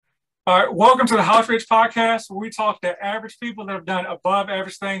All right, welcome to the House Rich Podcast, where we talk to average people that have done above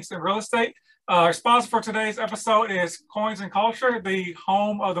average things in real estate. Our sponsor for today's episode is Coins and Culture, the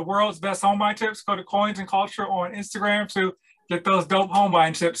home of the world's best home buying tips. Go to Coins and Culture on Instagram to get those dope home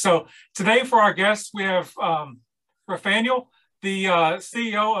buying tips. So today for our guests, we have Rafaniel, the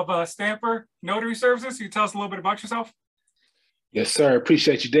CEO of Stampin Notary Services. Can you tell us a little bit about yourself? Yes, sir.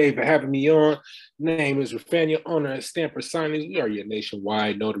 Appreciate you, Dave, for having me on. Name is Rafaniel, owner at Stampin Signings. We are your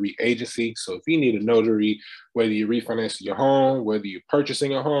nationwide notary agency. So if you need a notary, whether you're refinancing your home, whether you're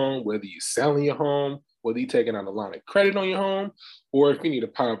purchasing a home, whether you're selling your home, whether you're taking out a line of credit on your home, or if you need a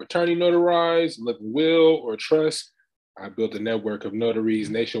power of attorney notarized, living will, or trust, I built a network of notaries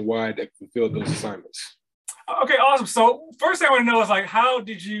nationwide that fulfill those assignments. Okay, awesome. So first thing I want to know is how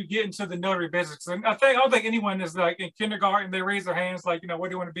did you get into the notary business? And I don't think anyone is in kindergarten, they raise their hands what do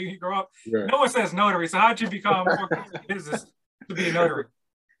you want to be when you grow up? Right. No one says notary. So how did you become business to be a notary?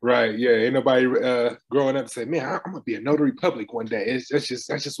 Right. Yeah. Ain't nobody growing up say, man, I'm gonna be a notary public one day. That's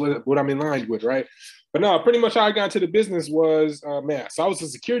just what I'm in line with, right? But no, pretty much how I got into the business was so I was a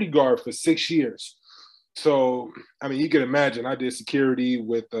security guard for 6 years. So I mean, you can imagine I did security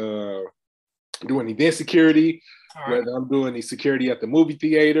with doing event security, right. Whether I'm doing the security at the movie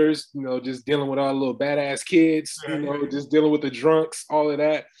theaters, just dealing with all the little badass kids, just dealing with the drunks, all of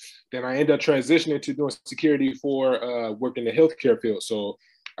that. Then I ended up transitioning to doing security for working in the healthcare field. So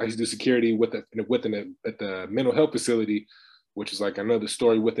I used to do security at the mental health facility, which is like another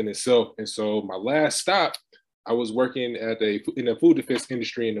story within itself. And so my last stop, I was working in the food defense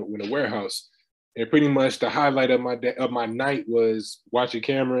industry in a warehouse. And pretty much the highlight of my night was watching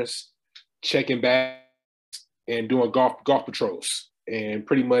cameras, checking bags, and doing golf patrols, and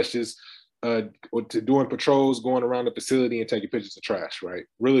pretty much just doing patrols, going around the facility and taking pictures of trash. Right,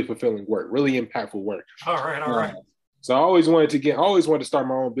 really fulfilling work, really impactful work. All right. So I always wanted to start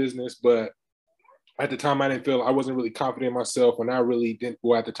my own business, but at the time I wasn't really confident in myself, and I really didn't.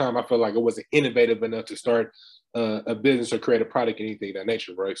 Well, at the time I felt like I wasn't innovative enough to start a business or create a product, anything of that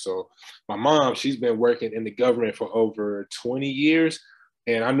nature. Right. So my mom, she's been working in the government for over 20 years.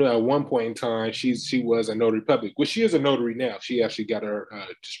 And I knew at one point in time, she was a notary public, which she is a notary now. She actually got her,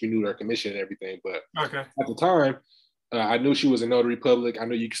 just renewed her commission and everything. But At the time, I knew she was a notary public. I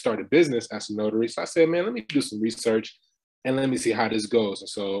knew you could start a business as a notary. So I said, man, let me do some research and let me see how this goes. And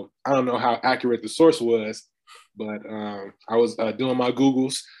so I don't know how accurate the source was, but I was doing my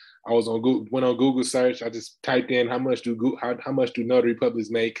Googles. I was on Google, went on Google search. I just typed in how much do notary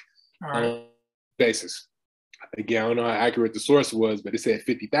publics make on a basis. Again, I don't know how accurate the source was, but it said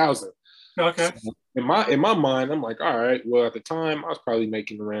 50,000. Okay. So in my mind, I'm like, all right. Well, at the time, I was probably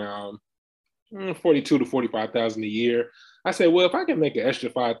making around 42 to 45,000 a year. I said, well, if I can make an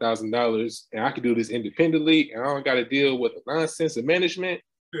extra $5,000 and I can do this independently, and I don't got to deal with the nonsense of management,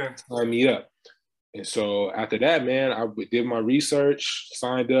 sign me up. And so after that, man, I did my research,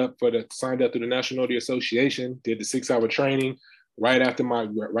 signed up through the National Notary Association, did the 6-hour training right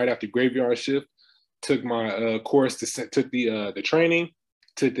after graveyard shift. Took my course, took the training,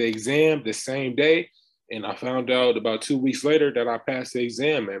 took the exam the same day, and I found out about 2 weeks later that I passed the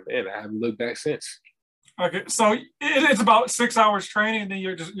exam, and man, I haven't looked back since. Okay, so it's about 6 hours training, and then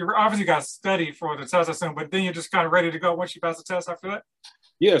you're obviously got to study for the test, I assume, but then you're just kind of ready to go once you pass the test after that.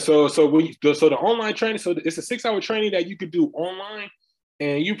 Yeah, so the online training, so it's a 6-hour training that you could do online,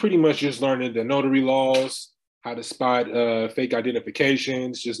 and you pretty much just learning the notary laws, how to spot fake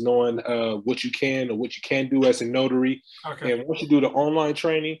identifications, just knowing what you can or what you can do as a notary. Okay. And once you do the online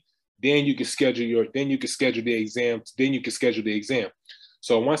training, then you can schedule the exam.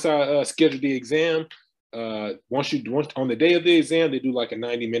 So once I scheduled the exam, once on the day of the exam, they do like a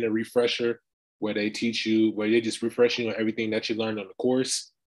 90-minute refresher where they just refresh you on everything that you learned on the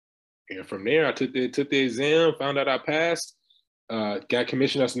course. And from there, I took the exam, found out I passed, got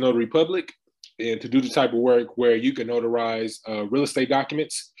commissioned as a notary public, and to do the type of work where you can notarize real estate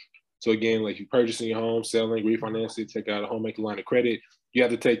documents. So again, like you purchasing your home, selling, refinancing, take out a homemaker line of credit, you have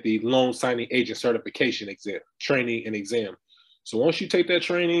to take the loan signing agent certification training and exam. So once you take that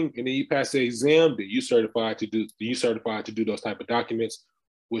training and then you pass the exam, then you're certified to do those type of documents,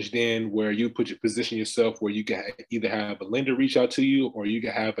 which then where you position yourself where you can either have a lender reach out to you or you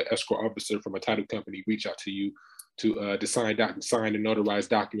can have an escrow officer from a title company reach out to you to sign and notarize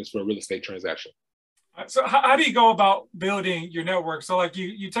documents for a real estate transaction. So how do you go about building your network? So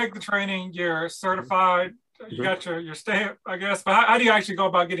you take the training, you're certified, you got your stamp, I guess, but how do you actually go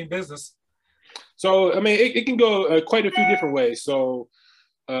about getting business? So, I mean, it can go quite a few different ways. So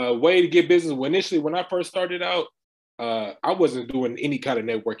way to get business, initially when I first started out, I wasn't doing any kind of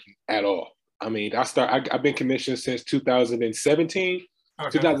networking at all. I mean, I've been commissioned since 2017.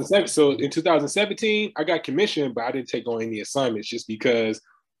 Okay. 2007. So in 2017, I got commissioned, but I didn't take on any assignments just because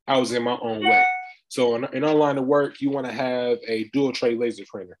I was in my own way. So in our line of work, you want to have a dual tray laser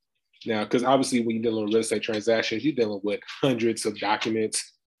printer. Now, because obviously when you're dealing with real estate transactions, you're dealing with hundreds of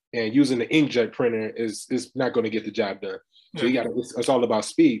documents, and using the inkjet printer is not going to get the job done. So you got it's all about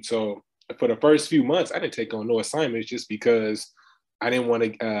speed. So for the first few months, I didn't take on no assignments just because I didn't want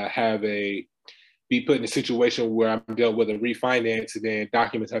to be put in a situation where I'm dealt with a refinance, and then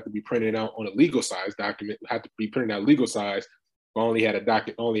documents have to be printed out on a legal size document, have to be printed out legal size. I only had a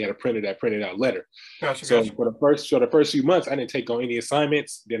printer that printed out letter. Gotcha. For the first few months, I didn't take on any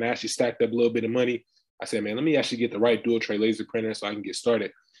assignments. Then I actually stacked up a little bit of money. I said, man, let me actually get the right dual tray laser printer so I can get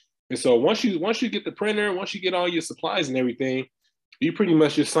started. And so once you get the printer, once you get all your supplies and everything, you pretty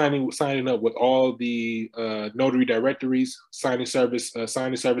much just signing up with all the notary directories, signing service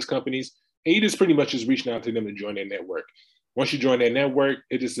companies, and you just pretty much just reaching out to them to join their network. Once you join their network,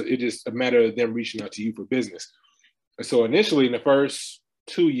 it's just a matter of them reaching out to you for business. And so initially, in the first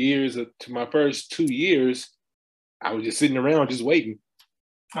 2 years, I was just sitting around just waiting.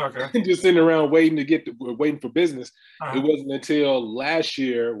 Okay. Just sitting around waiting for business. Uh-huh. It wasn't until last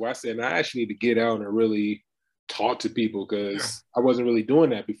year where I said, I actually need to get out and really talk to people, because I wasn't really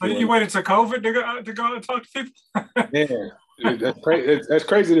doing that before. You waited to COVID to go and talk to people? Yeah, that's crazy. That's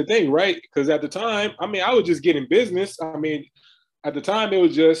crazy to think, right? Because at the time, I was just getting business. At the time, it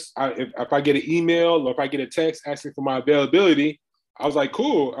was just if I get an email or if I get a text asking for my availability, I was like,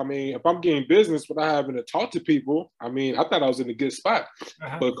 cool. If I'm getting business without having to talk to people, I thought I was in a good spot.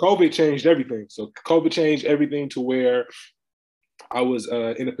 Uh-huh. But COVID changed everything. So COVID changed everything to where I was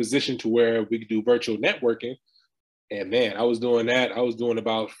in a position to where we could do virtual networking. And man, I was doing that. I was doing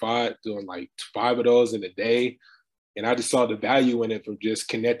like five of those in a day. And I just saw the value in it from just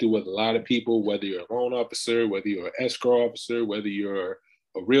connecting with a lot of people, whether you're a loan officer, whether you're an escrow officer, whether you're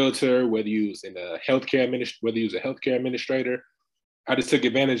a realtor, whether you was a healthcare administrator. I just took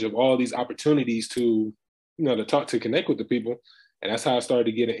advantage of all these opportunities to connect with the people. And that's how I started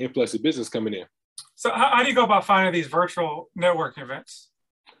to get an influx of business coming in. So how do you go about finding these virtual networking events?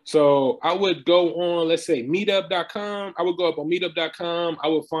 So I would go on, let's say, meetup.com. I would go up on meetup.com. I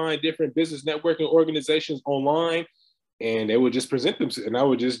would find different business networking organizations online, and they would just present them. And I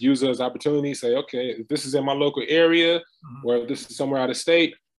would just use those opportunities, say, okay, if this is in my local area, mm-hmm. or if this is somewhere out of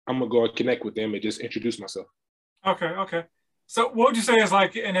state, I'm going to go and connect with them and just introduce myself. Okay. So what would you say is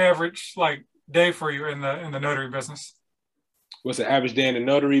like an average day for you in the notary business? What's the average day in the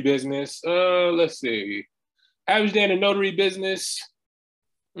notary business? Let's see. Average day in the notary business.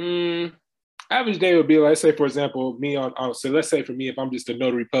 Average day would be, let's say, for example, so let's say for me, if I'm just a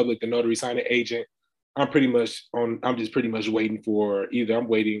notary public, the notary signing agent, I'm just pretty much waiting for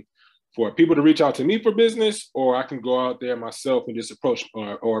people to reach out to me for business, or I can go out there myself and just approach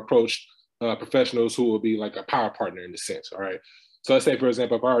professionals who will be like a power partner in a sense. All right. So let's say, for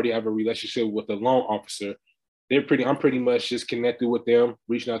example, if I already have a relationship with a loan officer, I'm pretty much just connected with them,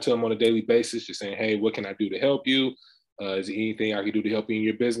 reaching out to them on a daily basis, just saying, hey, what can I do to help you? Is there anything I can do to help you in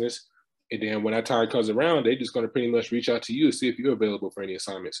your business? And then when that time comes around, they're just going to pretty much reach out to you to see if you're available for any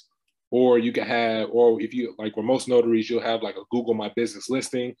assignments. Or you can have, or if you like, with most notaries, you'll have like a Google My Business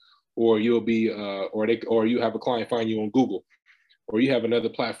listing, or you'll be, or you have a client find you on Google, or you have another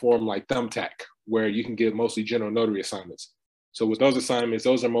platform like Thumbtack where you can get mostly general notary assignments. So with those assignments,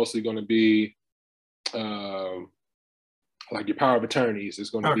 those are mostly going to be like your power of attorneys. It's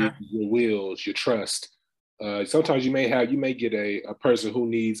going to be your wills, your trust. Sometimes you may get a person who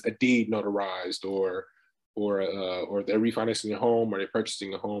needs a deed notarized, or they're refinancing your home, or they're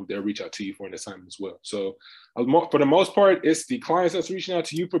purchasing a home. They'll reach out to you for an assignment as well. So for the most part, it's the clients that's reaching out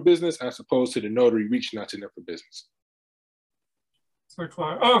to you for business as opposed to the notary reaching out to them for business.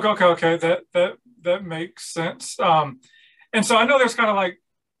 Okay. That makes sense. And so I know there's kind of like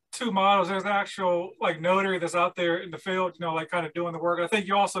two models. There's the actual like notary that's out there in the field, like kind of doing the work. I think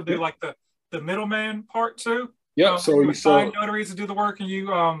you also do like the middleman part too. Yeah. So you assign notaries to do the work, and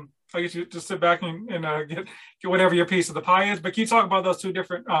you I guess you just sit back and get whatever your piece of the pie is. But can you talk about those two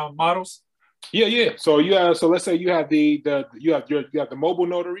different models? Yeah. So let's say you have the mobile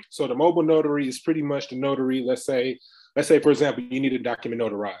notary. So the mobile notary is pretty much the notary. Let's say for example, you need a document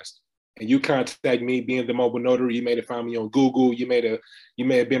notarized, and you contact me being the mobile notary. You may have found me on Google. You may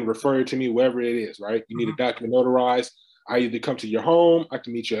have been referred to me, wherever it is, right? You need a document notarized. I either come to your home, I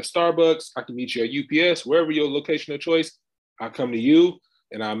can meet you at Starbucks, I can meet you at UPS, wherever your location of choice. I'll come to you,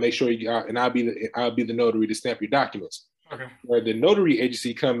 and I'll make sure I'll be the notary to stamp your documents. Okay. Where the notary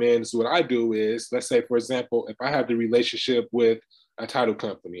agency come in, so what I do is, let's say, for example, if I have the relationship with a title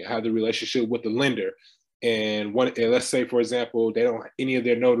company, I have the relationship with the lender, and let's say, for example, they don't, any of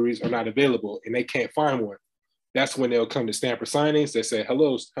their notaries are not available and they can't find one. That's when they'll come to Stamper signings. They say,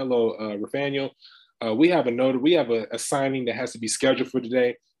 hello, Rafaniel. We have a notary. We have a signing that has to be scheduled for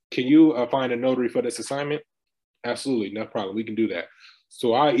today. Can you find a notary for this assignment? Absolutely, no problem. We can do that.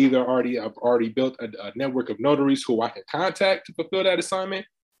 So I've already built a network of notaries who I can contact to fulfill that assignment,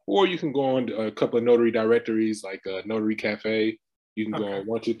 or you can go on a couple of notary directories like Notary Cafe. You can go on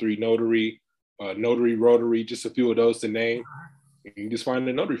 123 Notary, Notary Rotary, just a few of those to name. You can just find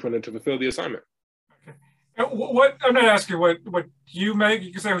a notary for them to fulfill the assignment. Okay. What I'm not asking what you make.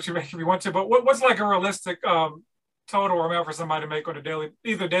 You can say what you make if you want to, but what's like a realistic total or amount for somebody to make on a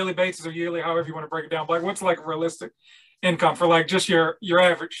either daily basis or yearly, however you want to break it down? Like, what's like a realistic income for like just your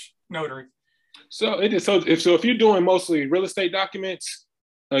average notary? So it is. So if you're doing mostly real estate documents,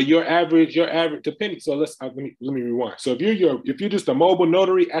 your average depending. So let me rewind. So if you're just a mobile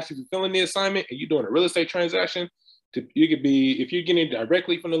notary actually fulfilling the assignment and you're doing a real estate transaction, you could be, if you're getting it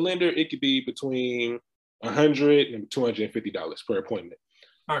directly from the lender, it could be between $100 and $250 per appointment.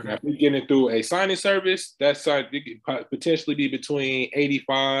 Okay. Now, if you're getting it through a signing service, it could potentially be between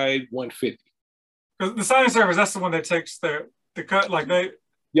 $85 $150. The signing service, that's the one that takes the cut, like they.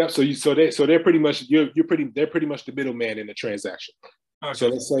 Yep. So they're pretty much they're pretty much the middleman in the transaction. Okay. So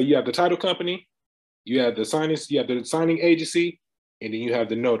let's say you have the title company, you have the signing agency, and then you have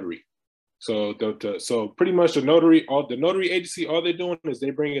the notary. So so pretty much the notary agency, all they're doing is they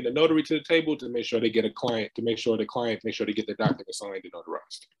bring in the notary to the table to make sure they get a client, to make sure they get the document signed and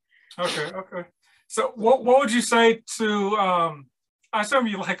notarized. Okay. So what would you say to I assume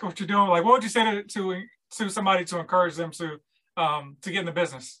you like what you're doing. Like, what would you say to somebody to encourage them to get in the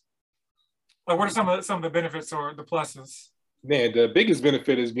business? Like, what are some of the benefits or the pluses? Man, the biggest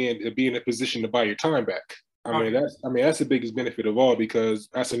benefit is being in a position to buy your time back. I mean, that's the biggest benefit of all, because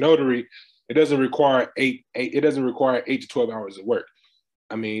as a notary, it doesn't require 8 to 12 hours of work.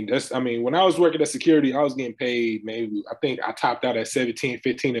 I mean, when I was working at security, I was getting paid I think I topped out at $17,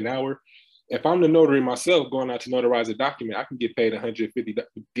 $15 an hour. If I'm the notary myself going out to notarize a document, I can get paid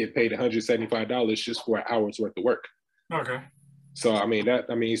 $175 just for an hour's worth of work. Okay. So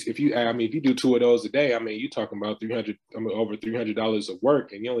if you do 2 of those a day, you're talking about over $300 of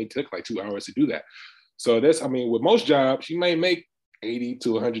work, and you only took like 2 hours to do that. So with most jobs, you may make $80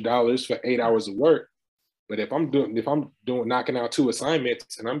 to $100 for 8 hours of work. But if I'm knocking out 2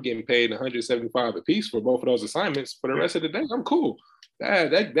 assignments and I'm getting paid $175 a piece for both of those assignments for the rest of the day, I'm cool.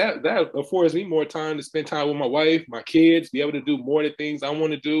 That affords me more time to spend time with my wife, my kids, be able to do more of the things I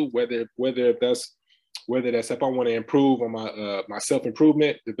want to do, whether that's if I want to improve on my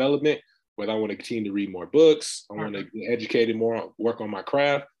self-improvement development, whether I want to continue to read more books, I want to get educated more, work on my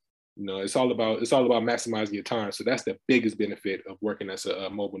craft. It's all about maximizing your time. So that's the biggest benefit of working as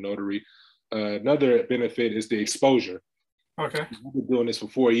a mobile notary. Another benefit is the exposure. Okay. I've been doing this for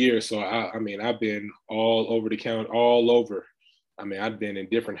 4 years, so I've been all over the county, all over. I've been in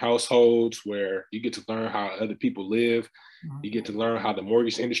different households where you get to learn how other people live. Mm-hmm. You get to learn how the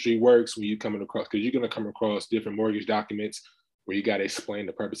mortgage industry works when you're coming across, because you're going to come across different mortgage documents where you got to explain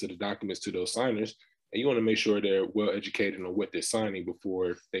the purpose of the documents to those signers. And you want to make sure they're well educated on what they're signing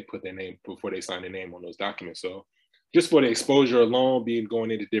before they sign their name on those documents. So just for the exposure alone,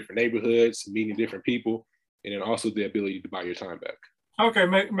 going into different neighborhoods, meeting different people, and then also the ability to buy your time back. Okay,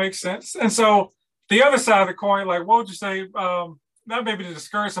 makes sense. And so the other side of the coin, like, what would you say, not maybe to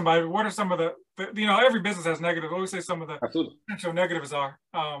discourage somebody, but what are some of the every business has negatives. What would you say some of the potential negatives are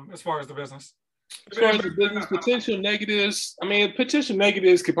as far as the business? As far as the business, potential negatives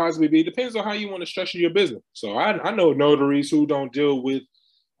could possibly be, depends on how you want to structure your business. So I know notaries who don't deal with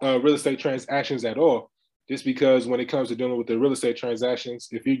real estate transactions at all, just because when it comes to dealing with the real estate transactions,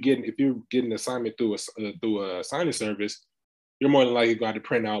 if you're getting an assignment through a signing service, you're more than likely going to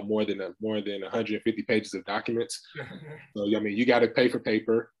print out more than 150 pages of documents. So you got to pay for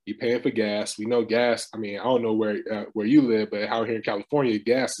paper. You're paying for gas. We know gas. I don't know where you live, but out here in California,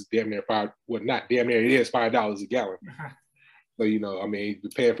 gas is damn near it is $5 a gallon. So you're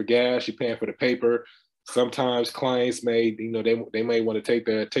paying for gas. You're paying for the paper. Sometimes clients may, they may want to take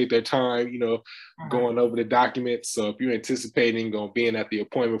their time, going over the documents. So if you're anticipating on being at the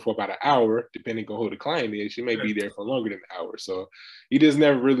appointment for about an hour, depending on who the client is, you may be there for longer than an hour. So you just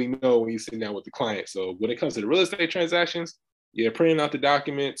never really know when you're sitting down with the client. So when it comes to the real estate transactions, printing out the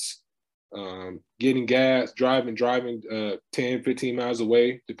documents, getting gas, driving 10, 15 miles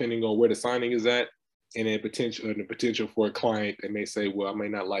away, depending on where the signing is at. And then the potential for a client that may say, well, I may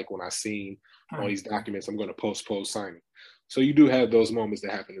not like when I seen all these documents, I'm going to postpone signing. So you do have those moments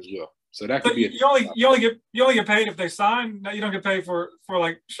that happen as well. So that So could be you only get paid if they sign. No, you don't get paid for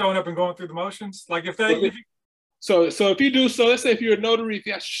like showing up and going through the motions. Like if they so if you do, so let's say if you're a notary, if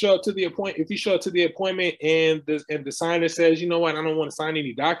you have to show up to the appointment, if you show up to the appointment and the signer says, you know what, I don't want to sign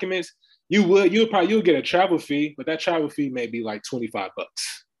any documents, you'll get a travel fee, but that travel fee may be like $25.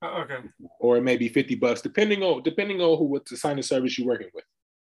 okay. Or it may be $50, depending on what the signing service you're working with.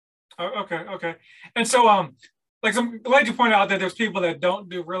 Okay. And so like I'm glad you pointed out that there's people that don't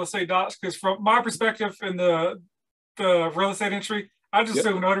do real estate docs, because from my perspective in the real estate industry, I just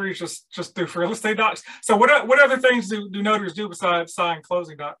assume notaries just do real estate docs. So what other things do notaries do besides sign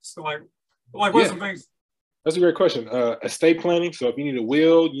closing docs? So like what are some things? That's a great question. Estate planning. So if you need a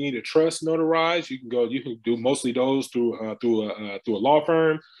will, you need a trust notarized, you can do mostly those through a law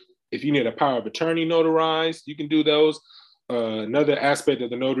firm. If you need a power of attorney notarized, you can do those. Another aspect of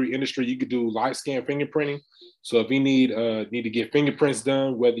the notary industry, you could do live scan fingerprinting. So if you need to get fingerprints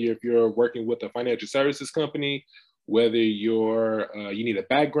done, whether if you're working with a financial services company, whether you need a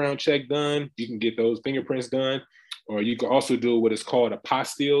background check done, you can get those fingerprints done. Or you can also do what is called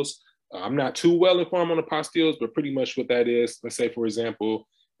apostilles. I'm not too well informed on apostilles, but pretty much what that is, let's say, for example,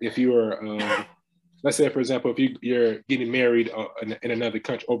 if you're getting married in another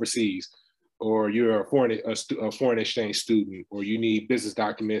country overseas, or you're a foreign exchange student, or you need business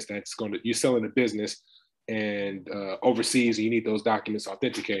documents you're selling a business and overseas, and you need those documents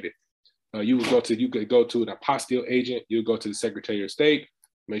authenticated. You could go to an apostille agent. You go to the Secretary of State,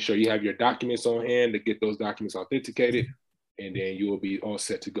 make sure you have your documents on hand to get those documents authenticated, and then you will be all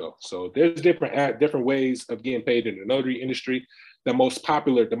set to go. So there's different ways of getting paid in the notary industry. The most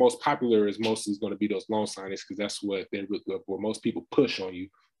popular is mostly going to be those loan signings, because that's what most people push on you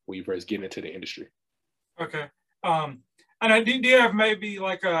when you first get into the industry. Okay. And do you have maybe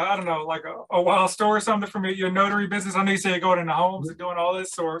like a wild story or something from your notary business? I know you say you're going into homes and doing all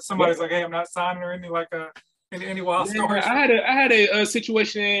this, or somebody's like, hey, I'm not signing, or anything like any wild stories? I had a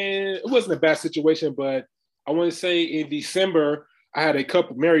situation. It wasn't a bad situation, but I want to say in December, I had a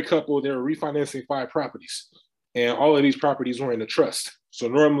married couple. They were refinancing 5 properties, and all of these properties were in a trust. So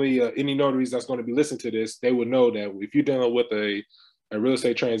normally, any notaries that's going to be listening to this, they would know that if you're dealing with a real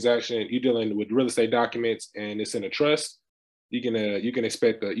estate transaction, you're dealing with real estate documents, and it's in a trust, you can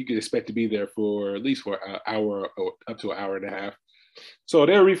expect to be there for at least for an hour or up to an hour and a half. So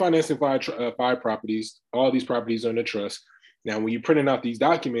they're refinancing 5 properties. All these properties are in a trust. Now, when you're printing out these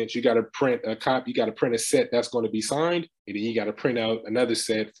documents, you got to print a copy. You got to print a set that's going to be signed, and then you got to print out another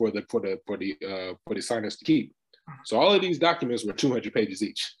set for the signers to keep. So all of these documents were 200 pages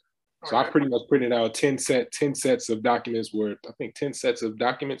each. So I pretty much printed out 10 sets of documents worth, I think 10 sets of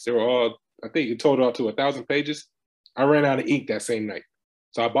documents. They were all, I think it totaled out to 1,000 pages. I ran out of ink that same night.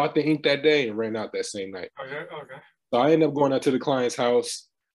 So I bought the ink that day and ran out that same night. Okay. So I ended up going out to the client's house,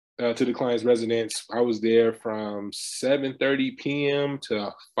 to the client's residence. I was there from 7:30 p.m.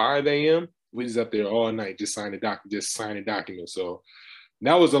 to 5 a.m. We was up there all night just signing documents. So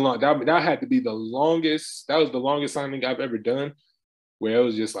that was that had to be the longest. That was the longest signing I've ever done, where it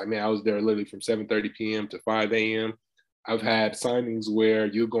was just like, man, I was there literally from 7:30 p.m. to 5 a.m. I've had signings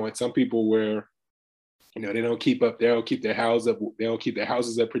where some people where, they don't keep their house up. They don't keep their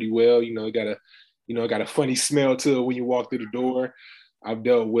houses up pretty well. It got a funny smell to it when you walk through the door. I've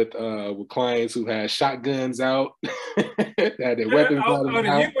dealt with clients who had shotguns out, had their weapons out. Out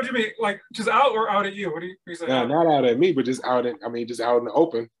at you? What do you mean? Like just out or out at you? What do you say? No, not out at me, but just out in the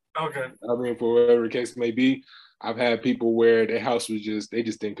open. Okay. For whatever the case may be. I've had people where their house was they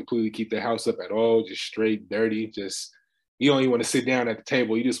just didn't completely keep their house up at all, just straight dirty. You don't even want to sit down at the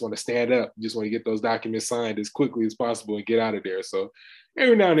table. You just want to stand up. You just want to get those documents signed as quickly as possible and get out of there. So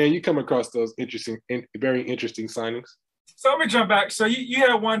every now and then you come across those very interesting signings. So let me jump back. So you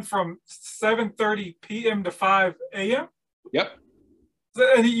had one from 7:30 p.m. to 5 a.m.? Yep.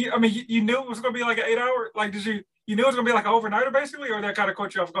 So, and you knew it was going to be like an 8-hour? Like, you knew it was going to be like an overnighter, basically, or that kind of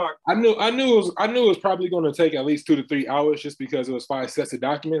caught you off guard? I knew it was probably going to take at least 2 to 3 hours, just because it was 5 sets of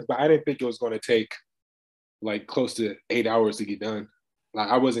documents, but I didn't think it was going to take like close to 8 hours to get done. Like,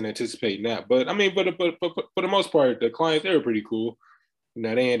 I wasn't anticipating that, but for the most part, the clients, they were pretty cool. They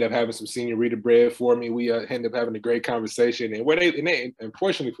ended up having some senorita bread for me. We ended up having a great conversation, and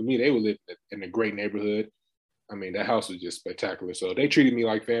unfortunately for me, they would live in a great neighborhood. That house was just spectacular. So they treated me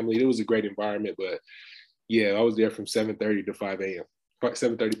like family. It was a great environment, but yeah, I was there from 7:30 to 5 a.m.,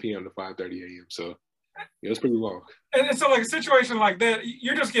 7:30 p.m. to 5:30 a.m. So it was pretty long. And so, like a situation like that,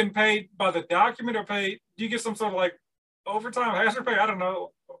 you're just getting paid by the document, or paid? Do you get some sort of like overtime, hazard pay? I don't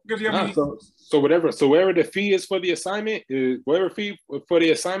know. So whatever the fee is for the assignment is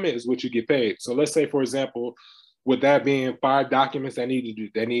what you get paid. So let's say, for example, with that being 5 documents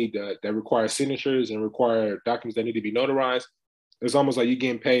that require signatures and require documents that need to be notarized, it's almost like you're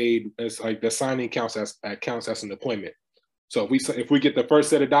getting paid. It's like the signing counts as an appointment. So if we get the first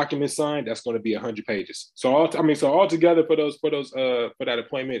set of documents signed, that's going to be 100 pages. So altogether for that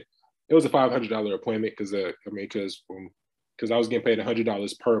appointment, it was a $500 appointment because I was getting paid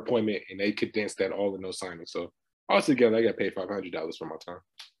 $100 per appointment, and they condensed that all in those signings. So altogether, I got paid $500 for my time.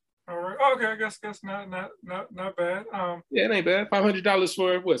 All right. Okay. I guess not bad. Yeah, it ain't bad. $500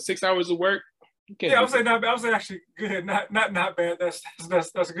 for what, 6 hours of work? Yeah, I would say not bad. I would say actually good. Not bad. That's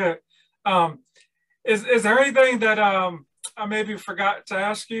good. Is there anything that I maybe forgot to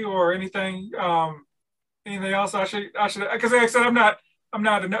ask you, or anything else I should, because like I said, I'm not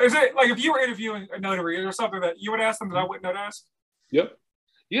is it like if you were interviewing a notary, is there something that you would ask them that I wouldn't know to ask? Yep.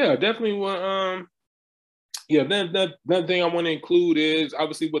 Yeah, definitely. Yeah, then another thing I want to include is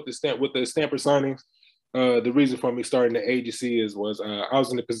obviously with the stamper signings. The reason for me starting the agency was I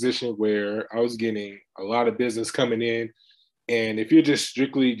was in a position where I was getting a lot of business coming in, and if you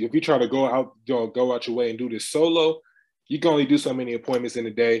try to go out your way and do this solo, you can only do so many appointments in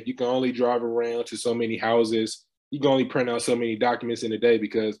a day. You can only drive around to so many houses. You can only print out so many documents in a day,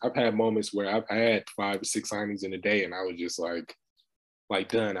 because I've had moments where I've had 5 or 6 signings in a day, and I was just like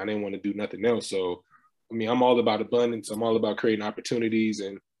done. I didn't want to do nothing else. So, I mean, I'm all about abundance. I'm all about creating opportunities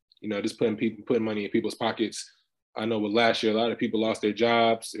and, just putting money in people's pockets. I know with last year, a lot of people lost their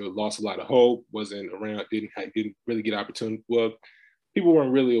jobs. It lost a lot of hope, wasn't around, didn't really get opportunity. Well, people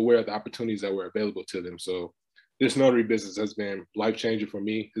weren't really aware of the opportunities that were available to them. So this notary business has been life-changing for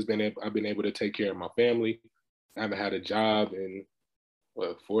me. I've been able to take care of my family. I haven't had a job in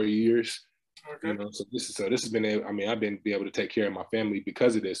 4 years. Okay. So this has been, I've been able to take care of my family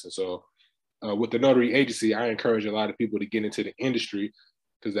because of this. And so with the notary agency, I encourage a lot of people to get into the industry,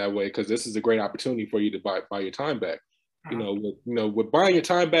 because this is a great opportunity for you to buy your time back. With buying your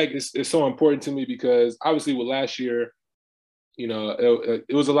time back is so important to me, because obviously with last year,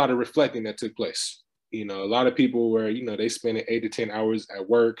 it was a lot of reflecting that took place. A lot of people were, they spending 8 to 10 hours at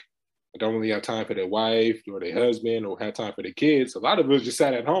work. I don't really have time for their wife or their husband, or have time for their kids. A lot of us just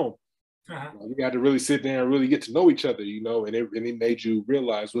sat at home. You got to really sit there and really get to know each other, and it made you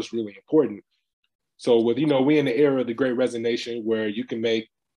realize what's really important. So with, we in the era of the Great Resignation, where you can make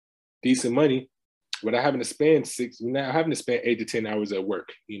decent money without having to spend 8 to 10 hours at work,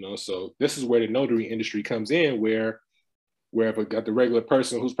 So this is where the notary industry comes in, where if I got the regular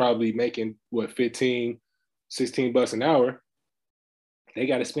person who's probably making 15, 16 bucks an hour, they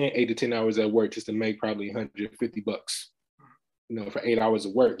got to spend 8 to 10 hours at work just to make probably $150, for 8 hours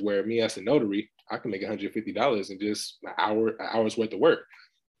of work. Where me as a notary, I can make $150 in just an hour's worth of work.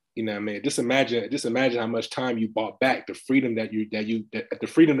 Just imagine how much time you bought back, the freedom that you're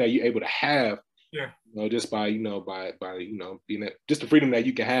able to have. Yeah. Just by being just the freedom that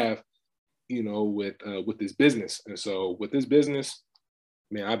you can have, with this business. And so with this business,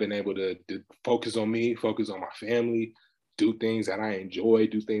 man, I've been able to focus on me, focus on my family, do things that I enjoy,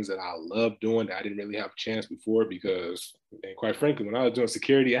 do things that I love doing that I didn't really have a chance before, because, and quite frankly, when I was doing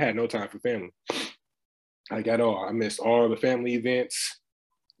security, I had no time for family. I missed all the family events,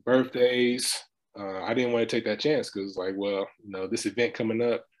 birthdays. I didn't want to take that chance, because this event coming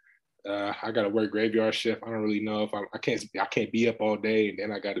up, I got to work graveyard shift. I don't really know if I can't be up all day, and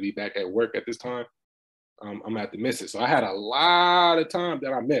then I got to be back at work at this time. I'm gonna have to miss it. So I had a lot of time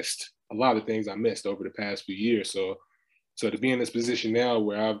that I missed, a lot of things I missed over the past few years. So to be in this position now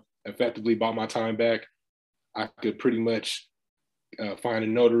where I've effectively bought my time back, I could pretty much find a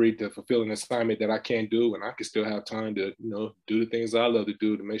notary to fulfill an assignment that I can't do, and I can still have time to, do the things I love to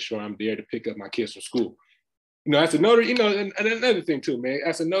do, to make sure I'm there to pick up my kids from school. As a notary, and another thing too, man,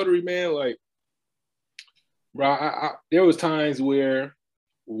 as a notary, man, like, bro, there was times where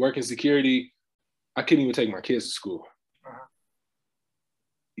working security, I couldn't even take my kids to school.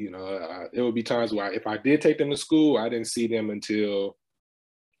 There would be times where if I did take them to school, I didn't see them until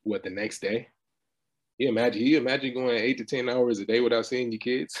the next day. You imagine going 8 to 10 hours a day without seeing your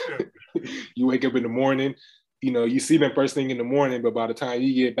kids. You wake up in the morning, you see them first thing in the morning, but by the time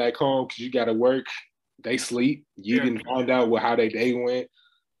you get back home, because you got to work, they sleep. You didn't find out how their day went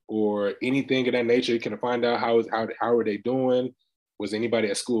or anything of that nature. You can find out how are they doing. Was anybody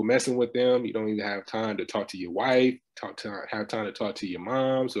at school messing with them? You don't even have time to talk to your wife, have time to talk to your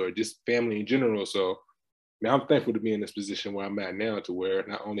moms, or just family in general. So, man, I'm thankful to be in this position where I'm at now, to where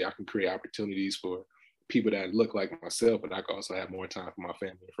not only I can create opportunities for people that look like myself, but I can also have more time for my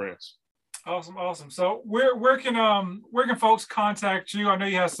family and friends. Awesome. So where can folks contact you? I know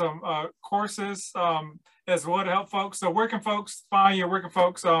you have some courses as well to help folks. So where can folks find you? Where can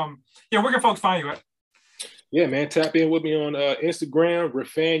folks find you at? Yeah, man. Tap in with me on Instagram,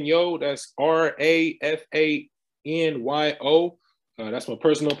 Rafaniel. That's Rafanyo. That's my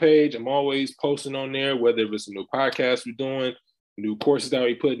personal page. I'm always posting on there, whether it's a new podcast we're doing, new courses that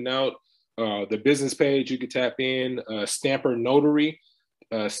we're putting out. The business page, you can tap in, Stampin Notary,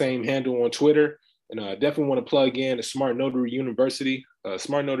 same handle on Twitter. And I definitely want to plug in the Smart Notary University.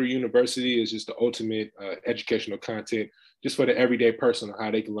 Smart Notary University is just the ultimate educational content just for the everyday person on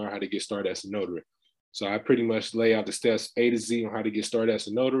how they can learn how to get started as a notary. So I pretty much lay out the steps A to Z on how to get started as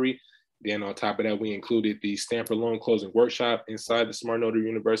a notary. Then on top of that, we included the Stampin loan closing workshop inside the Smart Notary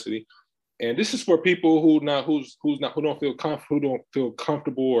University. And this is for people who don't feel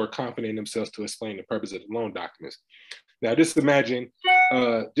comfortable or confident in themselves to explain the purpose of the loan documents. Now, just imagine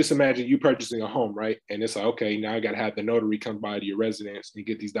you purchasing a home, right? And it's like, okay, now I got to have the notary come by to your residence and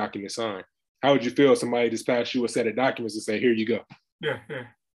get these documents signed. How would you feel if somebody just passed you a set of documents and say, here you go? Yeah.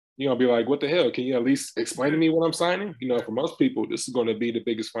 You're going to be like, what the hell? Can you at least explain to me what I'm signing? For most people, this is going to be the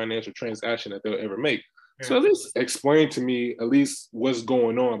biggest financial transaction that they'll ever make. Yeah. So at least explain to me at least what's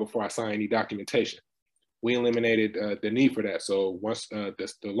going on before I sign any documentation. We eliminated the need for that. So once the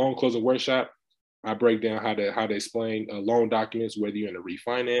loan closing workshop, I break down how to explain loan documents, whether you're in a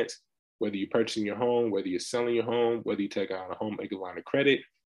refinance, whether you're purchasing your home, whether you're selling your home, whether you take out a home equity line of credit.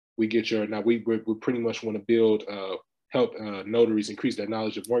 We pretty much want to build help notaries increase their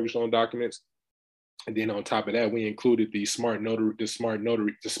knowledge of mortgage loan documents. And then on top of that, we included the Smart Notary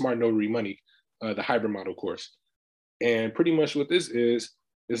Money, the hybrid model course. And pretty much what this is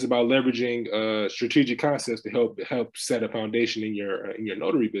about leveraging strategic concepts to help set a foundation in your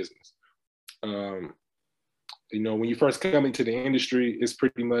notary business. When you first come into the industry, it's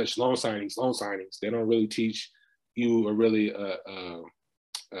pretty much loan signings. They don't really teach you or really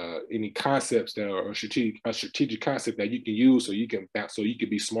any concepts that are a strategic concept that you can use so you can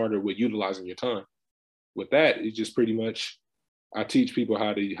be smarter with utilizing your time. With that, it's just pretty much I teach people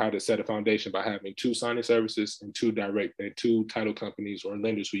how to set a foundation by having 2 signing services and 2 title companies or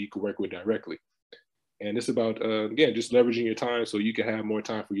lenders who you can work with directly. And it's about again just leveraging your time so you can have more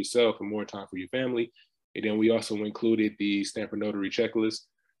time for yourself and more time for your family. And then we also included the Stampin Notary checklist.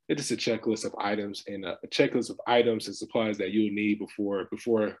 It is a checklist of items and supplies that you'll need before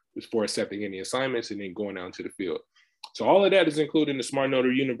accepting any assignments and then going out into the field. So all of that is included in the Smart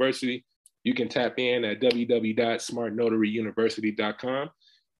Notary University. You can tap in at www.smartnotaryuniversity.com.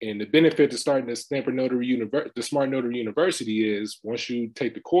 And the benefit to starting the Smart Notary University is once you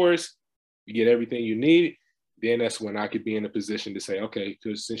take the course, you get everything you need. Then that's when I could be in a position to say, okay,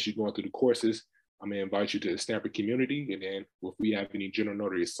 because since you're going through the courses, I'm going to invite you to the Stampin community. And then if we have any general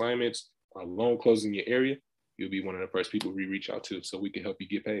notary assignments, loan closing in your area, you'll be one of the first people we reach out to so we can help you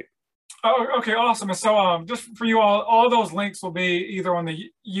get paid. Oh, okay, awesome. And so just for you all those links will be either on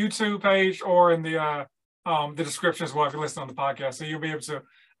the YouTube page or in the description as well if you're listening on the podcast. So you'll be able to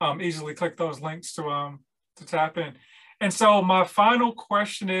easily click those links to tap in. And so my final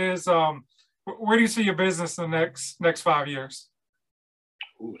question is, where do you see your business in the next 5 years?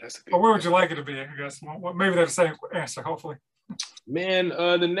 Ooh, that's a good or where would you like it to be, I guess? Well, maybe they're the same answer, hopefully. Man,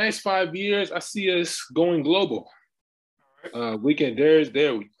 the next 5 years, I see us going global. I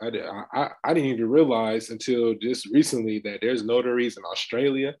didn't even realize until just recently that there's notaries in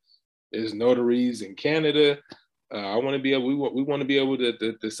Australia, there's notaries in Canada. We want to be able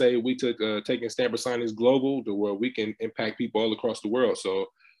to say we took taking Stampin signings global to where we can impact people all across the world. So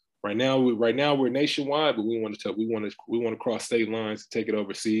right now we're nationwide, but we want to cross state lines to take it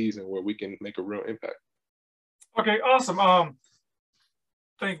overseas and where we can make a real impact. Okay, awesome. I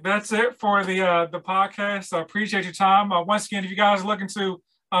think that's it for the podcast. I appreciate your time. Once again, if you guys are looking to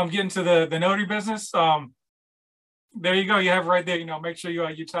get into the notary business, there you go. You have it right there. Make sure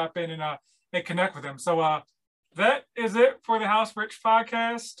you tap in and connect with them. So that is it for the House Rich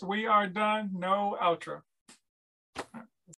podcast. We are done. No outro.